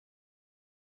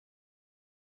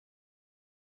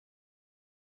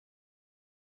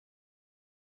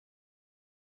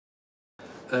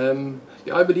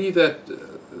Yeah, I believe that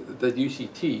that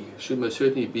UCT should most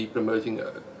certainly be promoting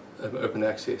open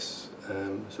access,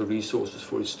 so resources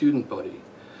for its student body.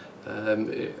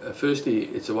 Firstly,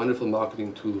 it's a wonderful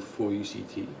marketing tool for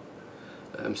UCT.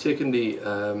 Secondly,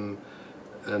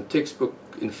 textbook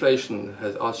inflation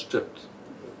has outstripped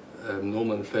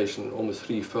normal inflation almost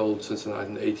threefold since the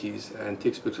 1980s, and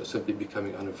textbooks are simply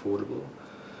becoming unaffordable.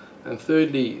 And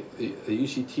thirdly,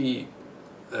 UCT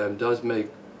does make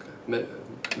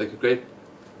a great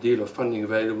deal of funding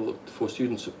available for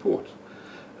student support.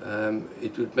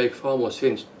 It would make far more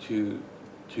sense to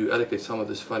allocate some of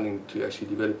this funding to actually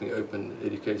developing open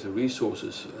educational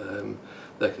resources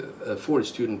for its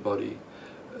student body,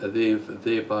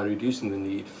 thereby reducing the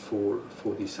need for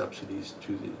these subsidies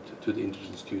to the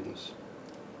indigent students.